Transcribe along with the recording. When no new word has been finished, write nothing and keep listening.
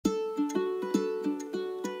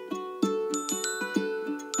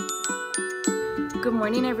Good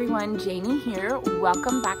morning everyone, Janie here.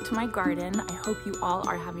 Welcome back to my garden. I hope you all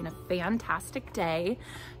are having a fantastic day.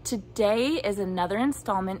 Today is another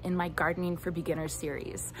installment in my Gardening for Beginners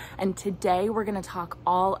series. And today we're gonna talk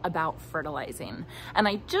all about fertilizing. And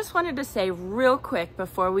I just wanted to say real quick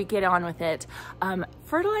before we get on with it,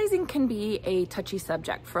 fertilizing can be a touchy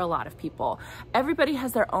subject for a lot of people. Everybody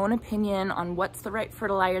has their own opinion on what's the right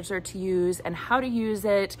fertilizer to use and how to use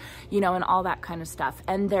it, you know, and all that kind of stuff.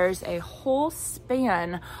 And there's a whole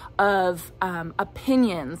span of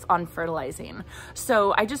opinions on fertilizing.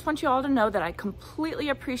 So I just want you all to know that I completely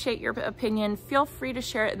appreciate your opinion. Feel free to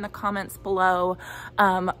share it in the comments below.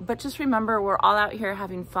 But just remember, we're all out here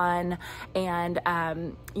having fun, and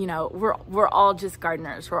you know, we're all just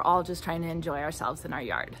gardeners. We're all just trying to enjoy ourselves in our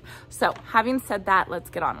yard. So having said that, let's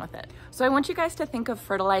get on with it. So I want you guys to think of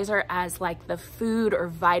fertilizer as like the food or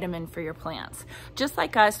vitamin for your plants. Just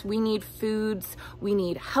like us, we need foods, we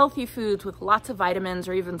need healthy foods with lots of vitamins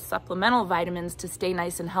or even supplemental vitamins to stay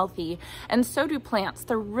nice and healthy. And so do plants.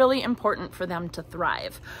 They're really important for them to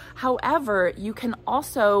thrive. However, you can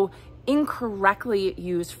also incorrectly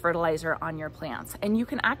use fertilizer on your plants, and you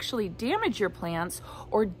can actually damage your plants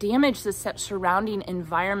or damage the surrounding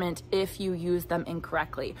environment if you use them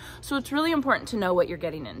incorrectly. So it's really important to know what you're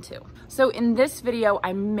getting into. So in this video,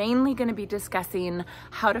 I'm mainly going to be discussing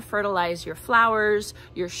how to fertilize your flowers,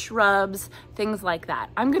 your shrubs, things like that.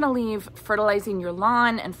 I'm going to leave fertilizing your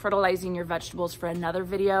lawn and fertilizing your vegetables for another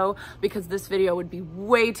video, because this video would be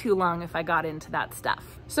way too long if I got into that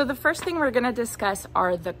stuff. So the first thing we're going to discuss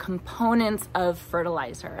are the components of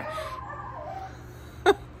fertilizer.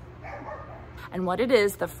 And what it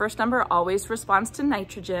is, the first number always responds to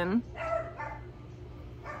nitrogen.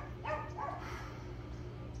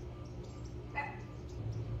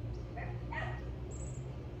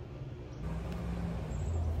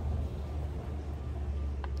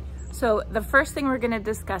 So the first thing we're going to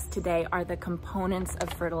discuss today are the components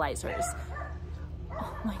of fertilizers.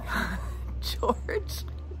 Oh my God, George.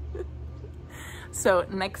 So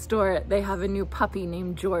next door, they have a new puppy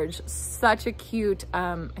named George. Such a cute,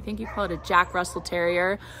 I think you call it a Jack Russell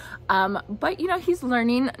Terrier. But you know, he's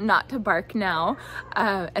learning not to bark now.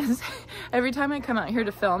 Every time I come out here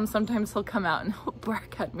to film, sometimes he'll come out and he'll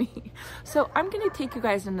bark at me. So I'm gonna take you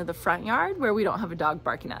guys into the front yard where we don't have a dog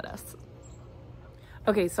barking at us.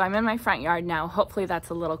 Okay, so I'm in my front yard now. Hopefully that's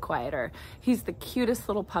a little quieter. He's the cutest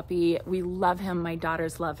little puppy. We love him. My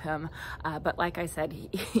daughters love him. But like I said,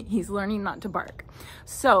 he's learning not to bark.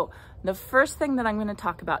 So the first thing that I'm going to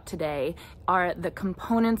talk about today are the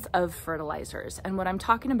components of fertilizers. And what I'm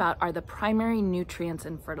talking about are the primary nutrients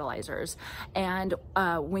in fertilizers. And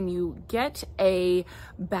when you get a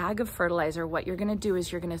bag of fertilizer, what you're going to do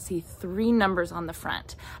is you're going to see 3 numbers on the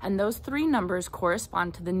front. And those 3 numbers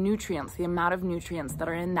correspond to the nutrients, the amount of nutrients that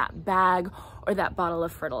are in that bag or that bottle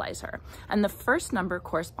of fertilizer. And the first number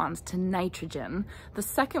corresponds to nitrogen. The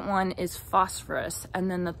second one is phosphorus. And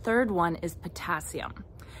then the third one is potassium.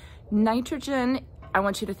 Nitrogen, I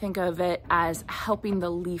want you to think of it as helping the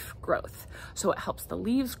leaf growth. So it helps the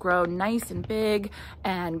leaves grow nice and big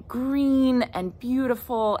and green and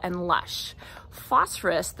beautiful and lush.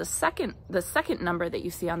 Phosphorus, the second number that you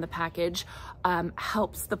see on the package,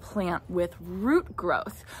 helps the plant with root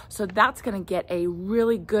growth. So that's going to get a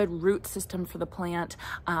really good root system for the plant,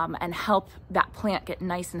 and help that plant get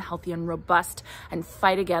nice and healthy and robust and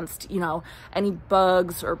fight against, you know, any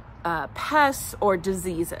bugs or pests or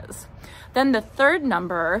diseases. Then the third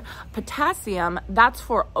number, potassium, that's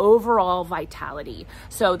for overall vitality.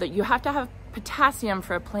 So that you have to have potassium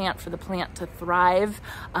for the plant to thrive,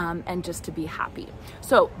 and just to be happy.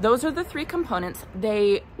 So those are the 3 components.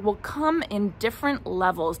 They will come in different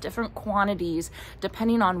levels, different quantities,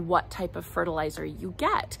 depending on what type of fertilizer you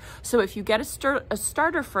get. So if you get a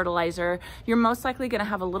starter fertilizer, you're most likely going to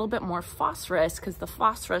have a little bit more phosphorus, because the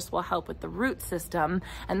phosphorus will help with the root system,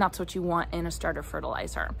 and that's what you want in a starter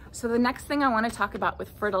fertilizer. So the next thing I want to talk about with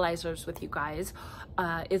fertilizers with you guys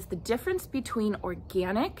is the difference between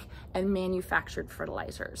organic and manufactured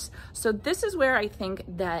fertilizers. So this is where I think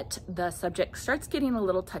that the subject starts getting a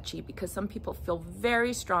little touchy, because some people feel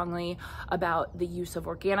very strongly about the use of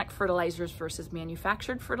organic fertilizers versus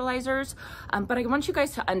manufactured fertilizers. But I want you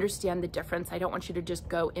guys to understand the difference. I don't want you to just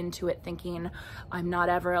go into it thinking I'm not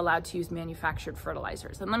ever allowed to use manufactured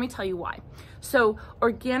fertilizers. And let me tell you why. So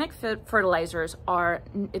organic fertilizers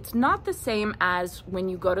it's not the same as when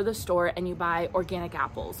you go to the store and you buy organic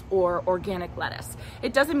apples or organic lettuce.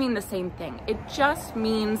 It doesn't mean the same thing. It just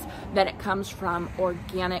means that it comes from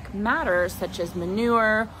organic matter such as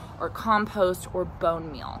manure or compost or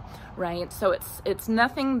bone meal, right? So it's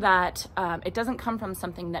nothing that, it doesn't come from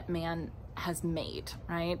something that man has made,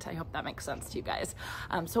 right? I hope that makes sense to you guys.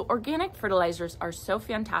 So organic fertilizers are so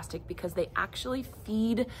fantastic because they actually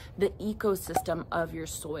feed the ecosystem of your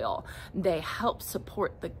soil. They help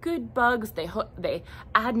support the good bugs, they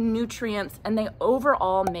add nutrients, and they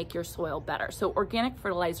overall make your soil better. So organic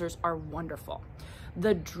fertilizers are wonderful.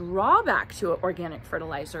 The drawback to organic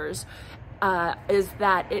fertilizers is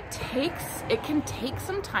that it can take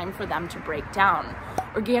some time for them to break down.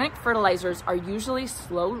 Organic fertilizers are usually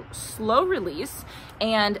slow release,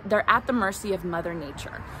 and they're at the mercy of Mother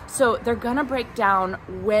Nature. So they're gonna break down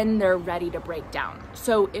when they're ready to break down.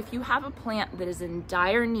 So if you have a plant that is in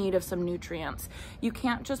dire need of some nutrients, you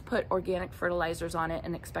can't just put organic fertilizers on it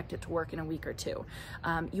and expect it to work in a week or two.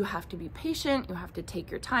 You have to be patient, you have to take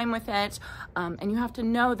your time with it, and you have to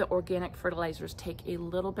know that organic fertilizers take a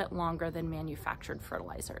little bit longer than manufactured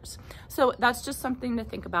fertilizers. So that's just something to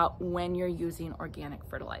think about when you're using organic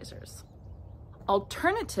fertilizers.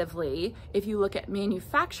 Alternatively, if you look at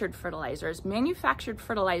manufactured fertilizers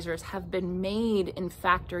have been made in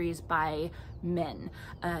factories by men,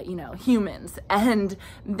 humans, and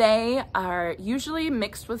they are usually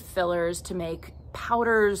mixed with fillers to make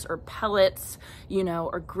powders or pellets,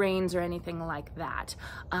 or grains or anything like that.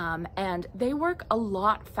 And they work a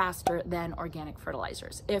lot faster than organic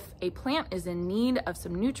fertilizers. If a plant is in need of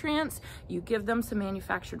some nutrients, you give them some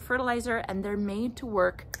manufactured fertilizer and they're made to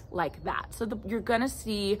work like that. So you're gonna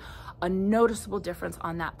see a noticeable difference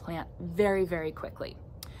on that plant very, very quickly.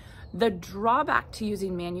 The drawback to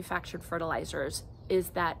using manufactured fertilizers is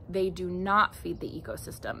that they do not feed the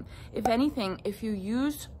ecosystem. If anything, if you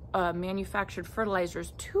use manufactured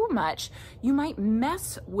fertilizers too much, you might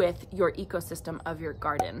mess with your ecosystem of your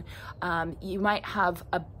garden. You might have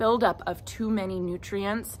a buildup of too many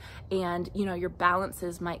nutrients, and your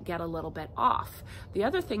balances might get a little bit off. The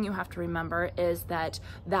other thing you have to remember is that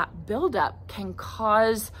buildup can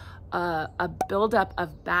cause a buildup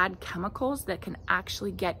of bad chemicals that can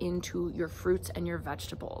actually get into your fruits and your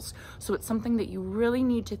vegetables. So it's something that you really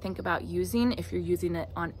need to think about using if you're using it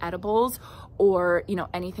on edibles or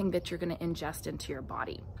anything that you're going to ingest into your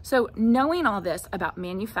body. So knowing all this about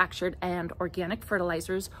manufactured and organic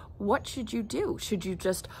fertilizers, what should you do? Should you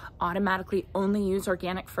just automatically only use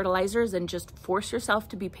organic fertilizers and just force yourself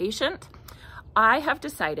to be patient? I have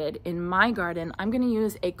decided in my garden, I'm going to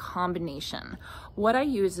use a combination. What I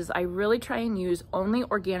use is I really try and use only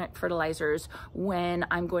organic fertilizers when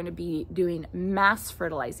I'm going to be doing mass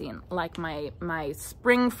fertilizing, like my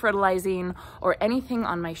spring fertilizing or anything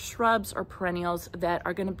on my shrubs or perennials that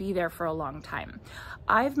are going to be there for a long time.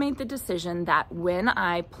 I've made the decision that when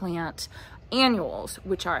I plant annuals,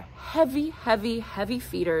 which are heavy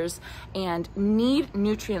feeders and need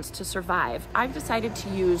nutrients to survive, I've decided to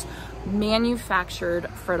use manufactured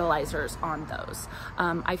fertilizers on those.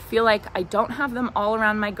 I feel like I don't have them all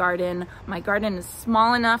around my garden. My garden is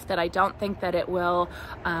small enough that I don't think that it will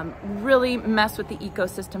really mess with the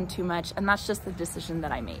ecosystem too much, and that's just the decision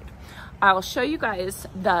that I made. I'll show you guys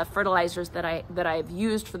the fertilizers that I've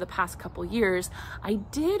used for the past couple years. I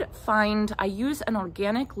use an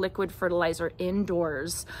organic liquid fertilizer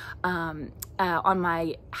indoors on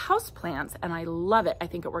my house plants, and I love it. I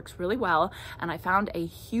think it works really well, and I found a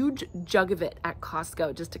huge jug of it at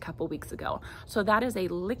Costco just a couple weeks ago. So that is a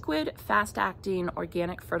liquid, fast-acting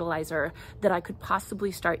organic fertilizer that I could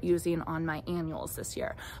possibly start using on my annuals this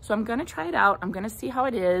year. So I'm gonna try it out. I'm gonna see how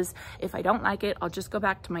it is. If I don't like it, I'll just go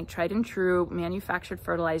back to my tried and true manufactured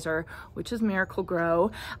fertilizer, which is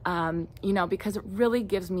Miracle-Gro, because it really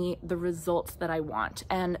gives me the results that I want.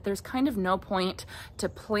 And there's kind of no point to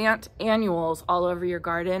plant annuals all over your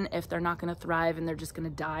garden if they're not going to thrive and they're just going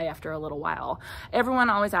to die after a little while. Everyone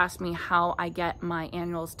always asks me how I get my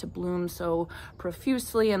annuals to bloom so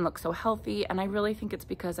profusely and look so healthy, and I really think it's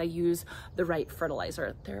because I use the right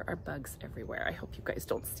fertilizer. There are bugs everywhere. I hope you guys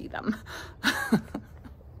don't see them.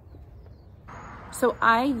 So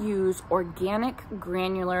I use organic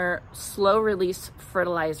granular slow release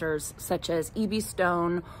fertilizers such as EB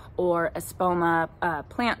Stone or Espoma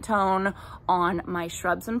Plant Tone on my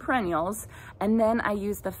shrubs and perennials. And then I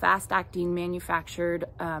use the fast acting manufactured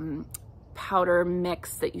powder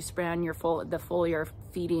mix that you spray on the foliar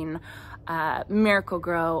feeding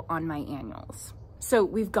Miracle-Gro on my annuals. So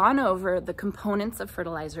we've gone over the components of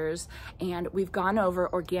fertilizers, and we've gone over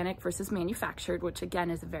organic versus manufactured, which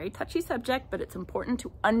again is a very touchy subject, but it's important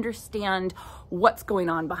to understand what's going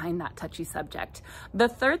on behind that touchy subject. The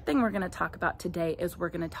third thing we're going to talk about today is we're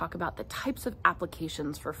going to talk about the types of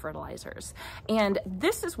applications for fertilizers. And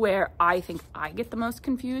this is where I think I get the most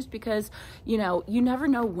confused because, you never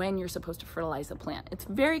know when you're supposed to fertilize a plant. It's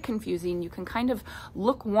very confusing. You can kind of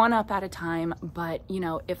look one up at a time, but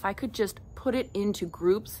if I could just put it in into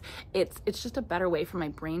groups, it's just a better way for my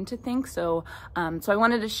brain to think. So, so I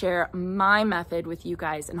wanted to share my method with you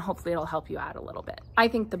guys, and hopefully it'll help you out a little bit. I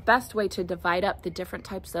think the best way to divide up the different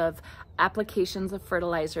types of applications of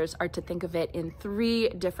fertilizers are to think of it in 3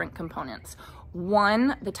 different components.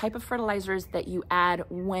 1, the type of fertilizers that you add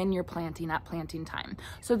when you're planting at planting time.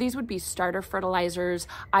 So these would be starter fertilizers.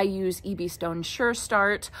 I use Blvd Ste Sure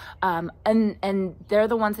Start, and they're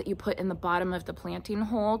the ones that you put in the bottom of the planting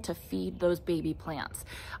hole to feed those baby plants.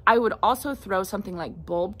 I would also throw something like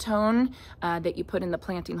bulb tone that you put in the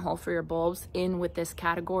planting hole for your bulbs in with this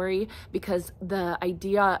category, because the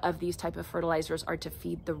idea of these type of fertilizers are to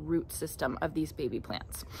feed the root system of these baby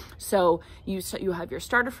plants. So you have your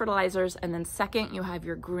starter fertilizers, and then second, you have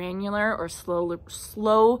your granular or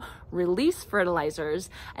slow release fertilizers.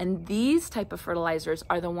 And these type of fertilizers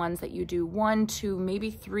are the ones that you do 1, 2,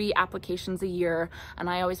 maybe 3 applications a year.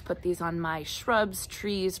 And I always put these on my shrubs,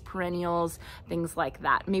 trees, perennials, things like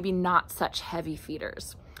that. Maybe not such heavy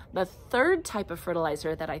feeders. The third type of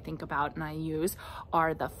fertilizer that I think about and I use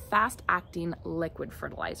are the fast-acting liquid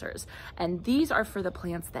fertilizers. And these are for the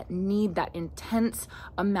plants that need that intense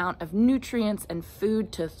amount of nutrients and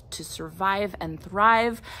food to survive and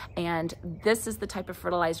thrive. And this is the type of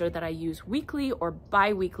fertilizer that I use weekly or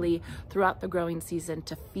bi-weekly throughout the growing season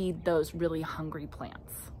to feed those really hungry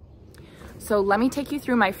plants. So let me take you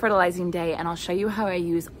through my fertilizing day, and I'll show you how I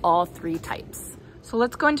use all 3 types. So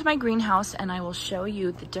let's go into my greenhouse and I will show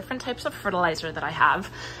you the different types of fertilizer that I have.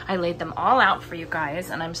 I laid them all out for you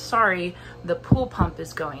guys, and I'm sorry the pool pump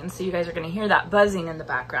is going, so you guys are gonna hear that buzzing in the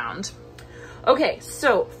background. Okay,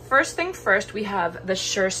 so first thing first, we have the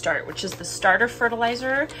Sure Start, which is the starter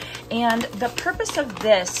fertilizer. And the purpose of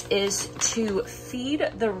this is to feed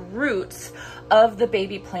the roots of the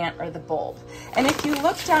baby plant or the bulb. And if you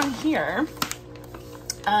look down here,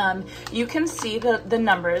 you can see the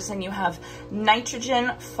numbers, and you have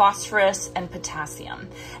nitrogen, phosphorus, and potassium.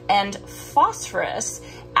 And phosphorus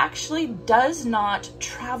actually does not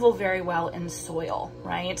travel very well in soil,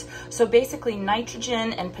 right? So basically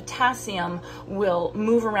nitrogen and potassium will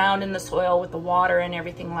move around in the soil with the water and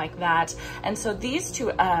everything like that. And so these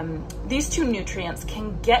two nutrients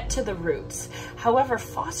can get to the roots. However,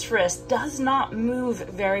 phosphorus does not move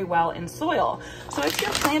very well in soil. So if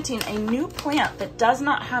you're planting a new plant that does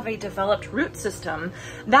not have a developed root system,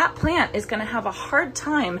 that plant is going to have a hard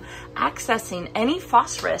time accessing any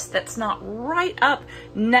phosphorus that's not right up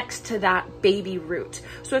next to that baby root.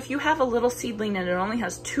 So if you have a little seedling and it only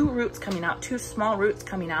has 2 roots coming out, 2 small roots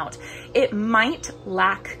coming out, it might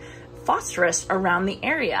lack phosphorus around the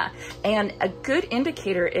area. And a good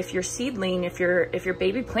indicator if your seedling, if your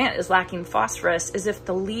baby plant is lacking phosphorus, is if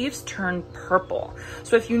the leaves turn purple.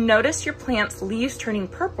 So if you notice your plant's leaves turning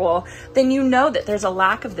purple, then you know that there's a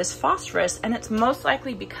lack of this phosphorus, and it's most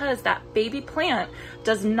likely because that baby plant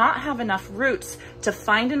does not have enough roots to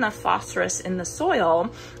find enough phosphorus in the soil,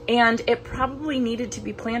 and it probably needed to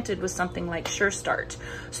be planted with something like Sure Start.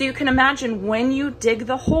 So you can imagine when you dig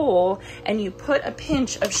the hole and you put a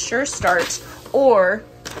pinch of Sure Start or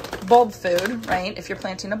bulb food, right? If you're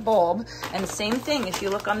planting a bulb, and same thing, if you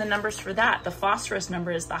look on the numbers for that, the phosphorus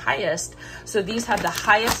number is the highest. So these have the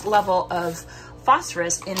highest level of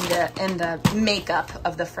phosphorus in the makeup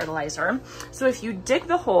of the fertilizer. So if you dig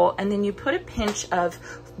the hole and then you put a pinch of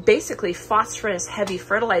basically phosphorus heavy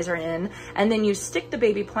fertilizer in, and then you stick the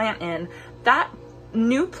baby plant in, that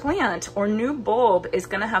new plant or new bulb is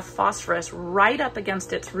going to have phosphorus right up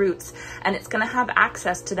against its roots, and it's going to have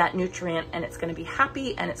access to that nutrient, and it's going to be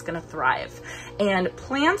happy and it's going to thrive. And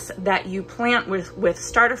plants that you plant with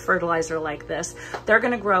starter fertilizer like this, they're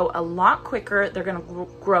going to grow a lot quicker, they're going to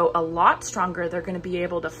grow a lot stronger, they're going to be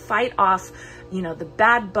able to fight off, you know, the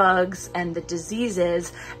bad bugs and the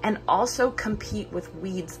diseases, and also compete with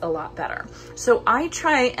weeds a lot better. So I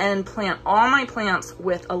try and plant all my plants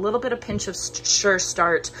with a little bit of pinch of Sure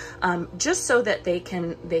Start, just so that they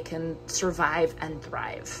can survive and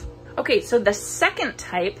thrive. Okay, so the second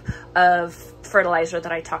type of fertilizer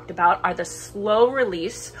that I talked about are the slow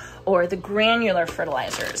release or the granular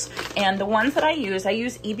fertilizers. And the ones that I use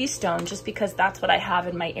Blvd Ste just because that's what I have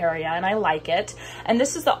in my area and I like it. And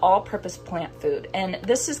this is the all-purpose plant food. And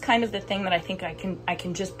this is kind of the thing that I think I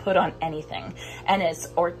can just put on anything. And it's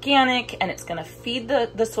organic, and it's gonna feed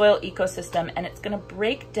the soil ecosystem, and it's gonna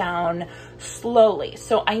break down slowly.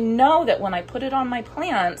 So I know that when I put it on my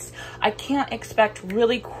plants, I can't expect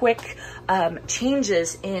really quick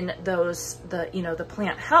changes in the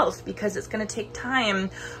plant health, because it's going to take time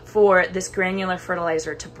for this granular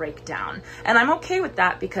fertilizer to break down. And I'm okay with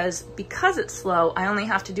that because it's slow, I only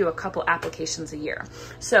have to do a couple applications a year.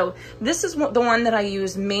 So this is the one that I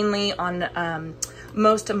use mainly on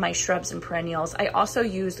most of my shrubs and perennials. I also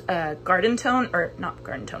use Plant Tone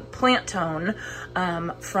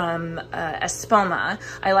from Espoma.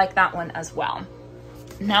 I like that one as well.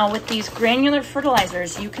 Now with these granular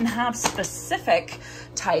fertilizers, you can have specific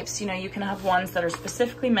types. You know, you can have ones that are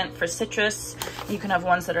specifically meant for citrus. You can have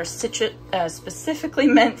ones that are specifically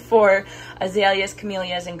meant for azaleas,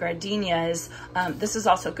 camellias, and gardenias. This is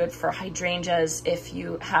also good for hydrangeas if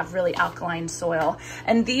you have really alkaline soil.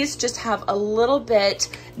 And these just have a little bit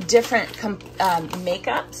different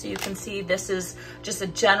makeup. So you can see this is just a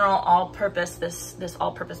general all-purpose, this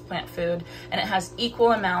all-purpose plant food, and it has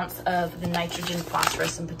equal amounts of the nitrogen,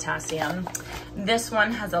 phosphorus, and potassium. This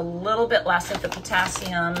one has a little bit less of the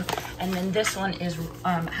potassium, and then this one is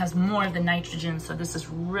has more of the nitrogen, so this is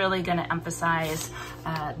really going to emphasize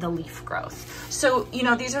the leaf growth. So, you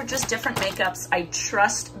know, these are just different makeups. I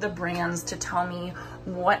trust the brands to tell me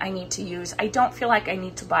what I need to use. I don't feel like I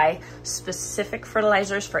need to buy specific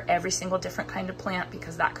fertilizers for every single different kind of plant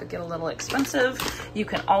because that could get a little expensive. You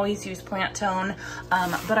can always use Plant Tone,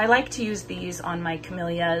 but I like to use these on my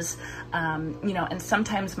camellias, you know, and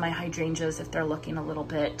sometimes my hydrangeas if they're looking a little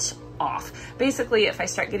bit off. Basically, if I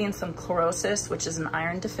start getting some chlorosis, which is an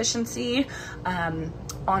iron deficiency,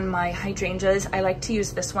 on my hydrangeas, I like to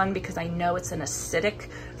use this one because I know it's an acidic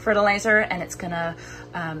fertilizer and it's gonna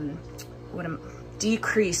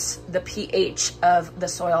decrease the pH of the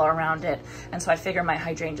soil around it. And so I figure my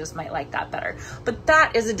hydrangeas might like that better. But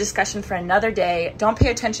that is a discussion for another day. Don't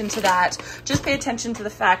pay attention to that. Just pay attention to the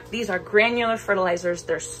fact these are granular fertilizers.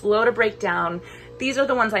 They're slow to break down. These are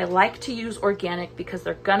the ones I like to use organic because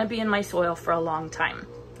they're gonna be in my soil for a long time.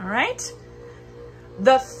 All right?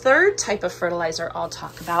 The third type of fertilizer I'll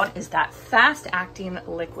talk about is that fast-acting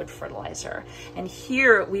liquid fertilizer. And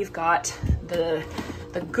here we've got the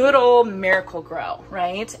good old Miracle-Gro,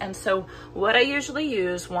 right? And so what I usually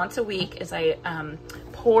use once a week is I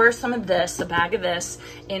pour some of this, a bag of this,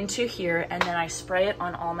 into here, and then I spray it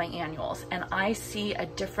on all my annuals. And I see a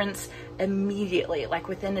difference immediately, like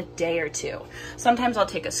within a day or two. Sometimes I'll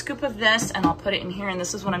take a scoop of this and I'll put it in here, and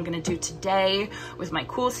this is what I'm gonna do today with my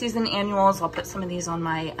cool season annuals. I'll put some of these on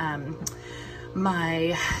my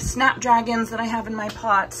my snapdragons that I have in my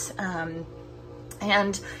pots.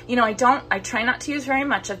 And, you know, I try not to use very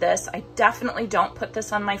much of this. I definitely don't put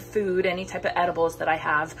this on my food, any type of edibles that I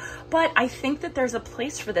have, but I think that there's a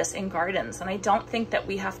place for this in gardens. And I don't think that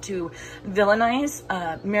we have to villainize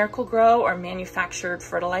Miracle-Gro or manufactured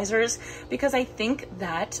fertilizers, because I think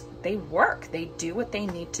that they work. They do what they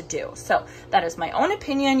need to do. So that is my own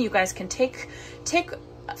opinion. You guys can take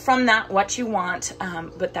from that what you want,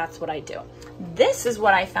 but that's what I do. This is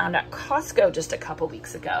what I found at Costco just a couple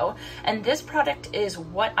weeks ago, and this product is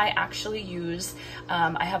what I actually use.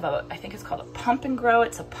 I have I think it's called a Pump and Grow.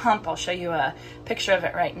 It's a pump. I'll show you a picture of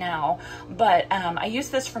it right now, but I use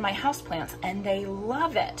this for my houseplants and they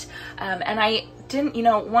love it. And I didn't, you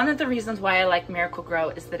know, one of the reasons why I like Miracle-Gro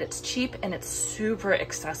is that it's cheap and it's super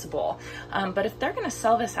accessible. But if they're gonna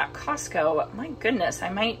sell this at Costco, my goodness, I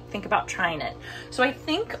might think about trying it. So I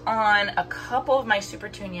think on a couple of my super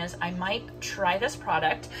petunias, I might try this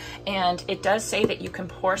product, and it does say that you can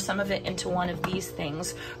pour some of it into one of these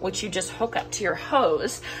things, which you just hook up to your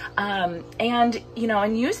hose, and you know,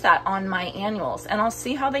 and use that on my annuals, and I'll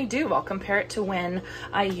see how they do. I'll compare it to when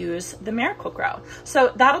I use the Miracle-Gro.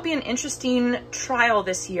 So that'll be an interesting trial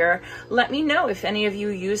this year. Let me know if any of you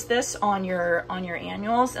use this on your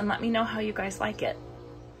annuals, and let me know how you guys like it.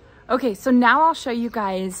 Okay, so now I'll show you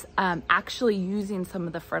guys actually using some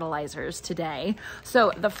of the fertilizers today.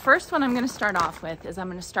 So the first one I'm gonna start off with is I'm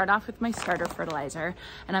gonna start off with my starter fertilizer,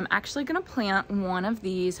 and I'm actually gonna plant one of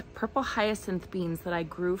these purple hyacinth beans that I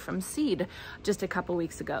grew from seed just a couple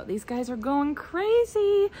weeks ago. These guys are going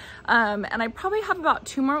crazy. And I probably have about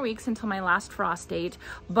 2 more weeks until my last frost date,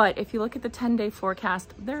 but if you look at the 10-day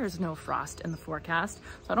forecast, there is no frost in the forecast.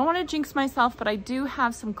 So I don't wanna jinx myself, but I do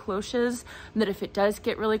have some cloches that if it does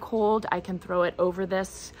get really cold, I can throw it over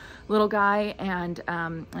this little guy and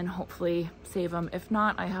hopefully save them. If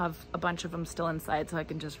not, I have a bunch of them still inside, so I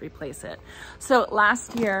can just replace it. So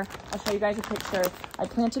last year, I'll show you guys a picture. I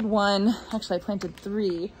planted one, actually I planted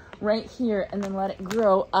 3 right here, and then let it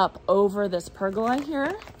grow up over this pergola here.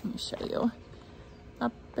 Let me show you.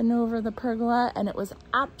 Up and over the pergola, and it was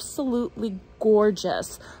absolutely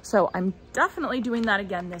gorgeous. So I'm definitely doing that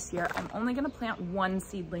again this year. I'm only gonna plant 1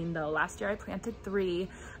 seedling though. Last year I planted 3,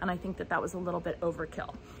 and I think that that was a little bit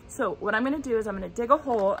overkill. So what I'm gonna do is I'm gonna dig a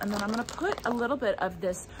hole, and then I'm gonna put a little bit of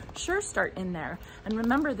this Sure Start in there. And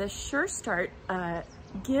remember, this Sure Start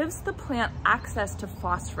gives the plant access to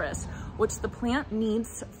phosphorus, which the plant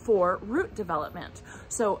needs for root development.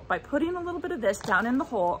 So by putting a little bit of this down in the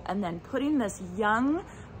hole and then putting this young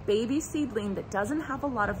baby seedling that doesn't have a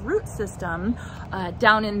lot of root system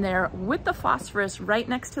down in there with the phosphorus right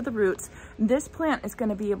next to the roots, this plant is going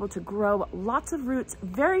to be able to grow lots of roots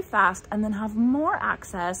very fast and then have more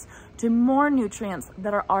access to more nutrients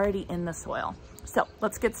that are already in the soil. So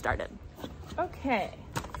let's get started. Okay,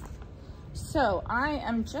 so I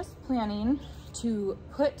am just planning to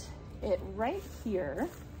put it right here,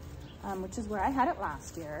 which is where I had it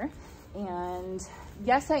last year. And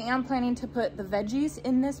yes, I am planning to put the veggies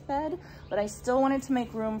in this bed, but I still wanted to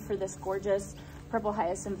make room for this gorgeous purple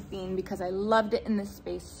hyacinth bean because I loved it in this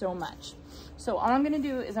space so much. So all I'm gonna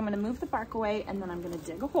do is I'm gonna move the bark away and then I'm gonna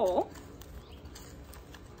dig a hole.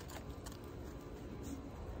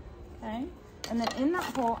 Okay, and then in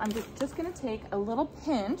that hole, I'm just gonna take a little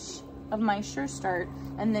pinch of my Sure Start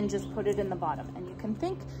and then just put it in the bottom. And you can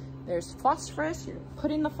think there's phosphorus, you're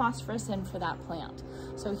putting the phosphorus in for that plant.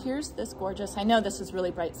 So here's this gorgeous, I know this is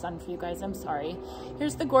really bright sun for you guys, I'm sorry.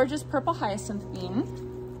 Here's the gorgeous purple hyacinth bean.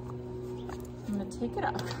 I'm gonna take it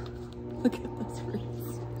up. Look at this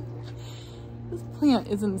roots. This plant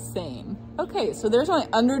is insane. Okay, so there's my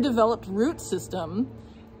underdeveloped root system.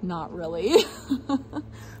 Not really.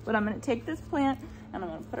 But I'm gonna take this plant and I'm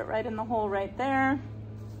gonna put it right in the hole right there.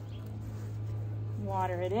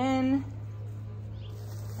 Water it in.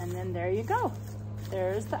 And then there you go.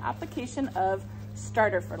 There's the application of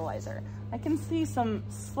starter fertilizer. I can see some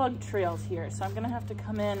slug trails here, so I'm gonna have to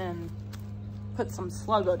come in and put some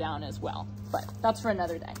Sluggo down as well, but that's for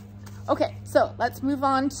another day. Okay, so let's move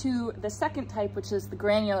on to the second type, which is the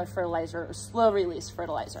granular fertilizer or slow release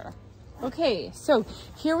fertilizer. Okay, so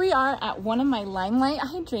here we are at one of my limelight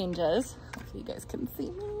hydrangeas. Hopefully you guys can see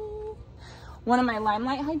me. One of my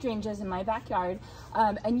limelight hydrangeas in my backyard,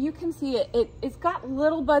 and you can see it's got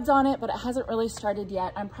little buds on it, but it hasn't really started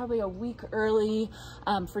yet. I'm probably a week early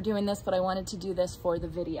for doing this, but I wanted to do this for the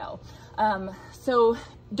video. So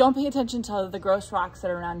don't pay attention to the gross rocks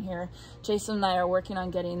that are around here. Jason and I are working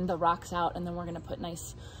on getting the rocks out, and then we're gonna put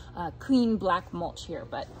nice clean black mulch here,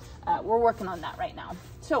 but we're working on that right now.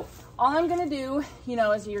 So all I'm gonna do, you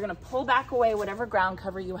know, is you're gonna pull back away whatever ground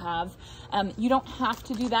cover you have. You don't have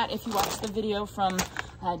to do that if you watch the video from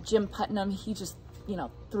Jim Putnam. He just, you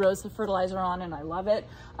know, throws the fertilizer on and I love it.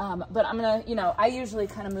 But I'm gonna, you know, I usually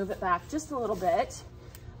kind of move it back just a little bit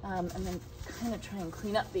and then kind of try and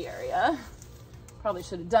clean up the area. Probably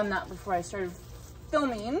should have done that before I started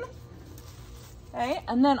filming. Okay,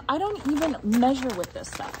 and then I don't even measure with this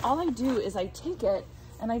stuff. All I do is I take it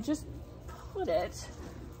and I just put it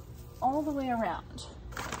all the way around.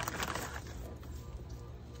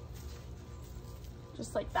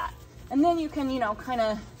 Just like that. And then you can, you know, kind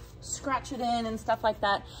of scratch it in and stuff like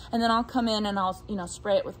that. And then I'll come in and I'll, you know,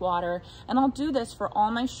 spray it with water. And I'll do this for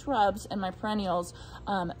all my shrubs and my perennials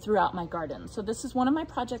throughout my garden. So this is one of my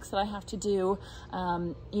projects that I have to do,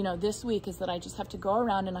 you know, this week, is that I just have to go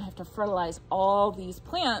around and I have to fertilize all these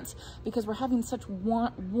plants because we're having such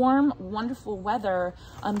warm, wonderful weather.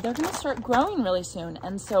 They're going to start growing really soon.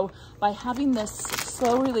 And so by having this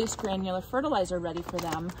slow release granular fertilizer ready for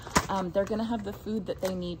them, they're going to have the food that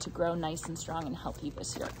they need to grow nice and strong and healthy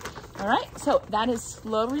this year. All right, so that is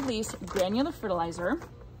slow release granular fertilizer.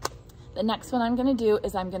 The next one I'm gonna do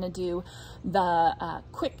is I'm gonna do the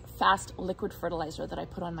quick, fast liquid fertilizer that I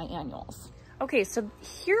put on my annuals. Okay, so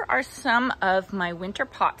here are some of my winter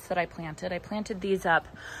pots that I planted. I planted these up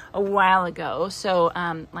a while ago. So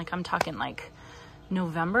like I'm talking like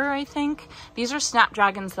November, I think. These are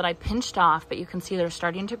snapdragons that I pinched off, but you can see they're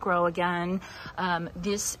starting to grow again.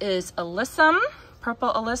 This is alyssum,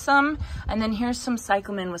 purple alyssum, and then here's some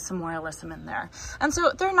cyclamen with some more alyssum in there. And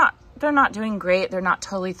so they're not doing great. They're not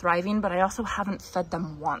totally thriving, but I also haven't fed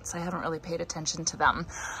them once. I haven't really paid attention to them.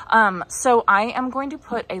 So I am going to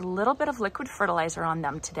put a little bit of liquid fertilizer on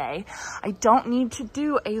them today. I don't need to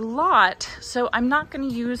do a lot, so I'm not going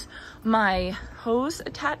to use my hose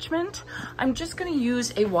attachment. I'm just going to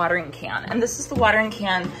use a watering can, and this is the watering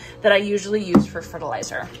can that I usually use for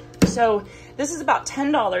fertilizer. So this is about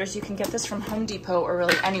 $10. You can get this from Home Depot or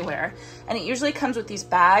really anywhere. And it usually comes with these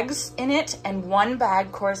bags in it, and one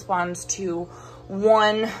bag corresponds to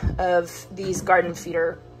one of these garden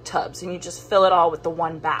feeder tubs, and you just fill it all with the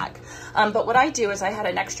one bag. But what I do is I had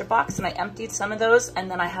an extra box and I emptied some of those, and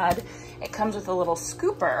then it comes with a little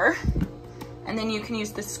scooper, and then you can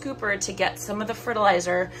use the scooper to get some of the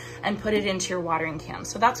fertilizer and put it into your watering can.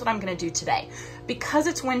 So that's what I'm gonna do today. Because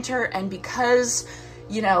it's winter and because,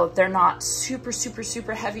 you know, they're not super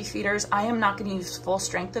heavy feeders, I am not gonna use full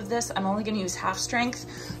strength of this. I'm only gonna use half strength.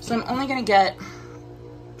 So I'm only gonna get,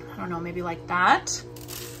 I don't know, maybe like that.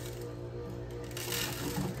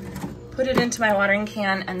 put it into my watering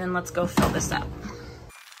can, and then let's go fill this up.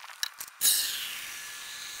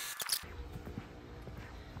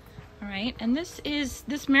 All right, and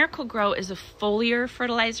this Miracle-Gro is a foliar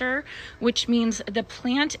fertilizer, which means the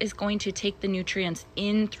plant is going to take the nutrients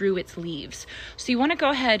in through its leaves. So you want to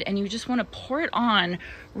go ahead and you just want to pour it on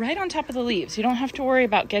right on top of the leaves. You don't have to worry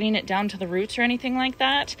about getting it down to the roots or anything like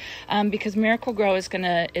that, because Miracle-Gro is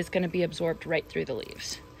gonna be absorbed right through the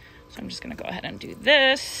leaves. So I'm just gonna go ahead and do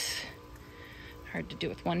this. Hard to do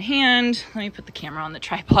with one hand. Let me put the camera on the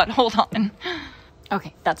tripod. Hold on.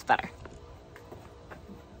 Okay, that's better.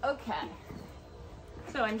 Okay,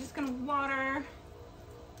 so I'm just gonna water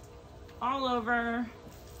all over.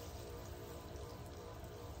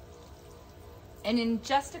 And in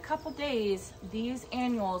just a couple days, these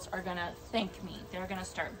annuals are gonna thank me. They're gonna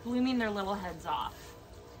start blooming their little heads off.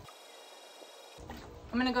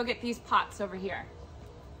 I'm gonna go get these pots over here.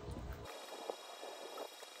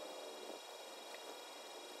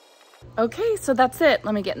 Okay, so that's it.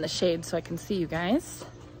 Let me get in the shade so I can see you guys.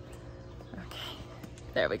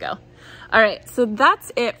 There we go. All right, so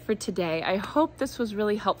that's it for today. I hope this was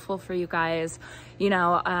really helpful for you guys. You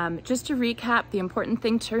know, just to recap, the important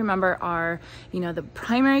thing to remember are, you know, the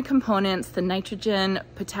primary components, the nitrogen,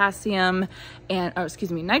 potassium, and,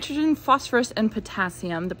 nitrogen, phosphorus, and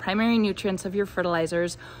potassium, the primary nutrients of your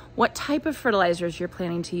fertilizers, what type of fertilizers you're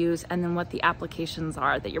planning to use, and then what the applications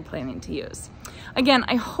are that you're planning to use. Again,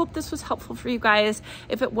 I hope this was helpful for you guys.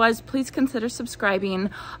 If it was, please consider subscribing.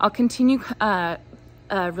 I'll continue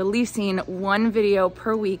releasing one video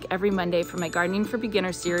per week every Monday for my Gardening for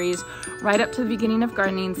Beginners series right up to the beginning of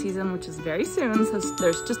gardening season, which is very soon. So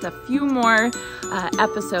there's just a few more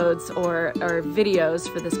episodes or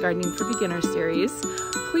videos for this Gardening for Beginners series.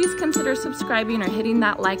 Please consider subscribing or hitting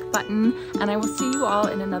that like button, and I will see you all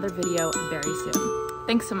in another video very soon.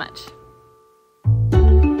 Thanks so much.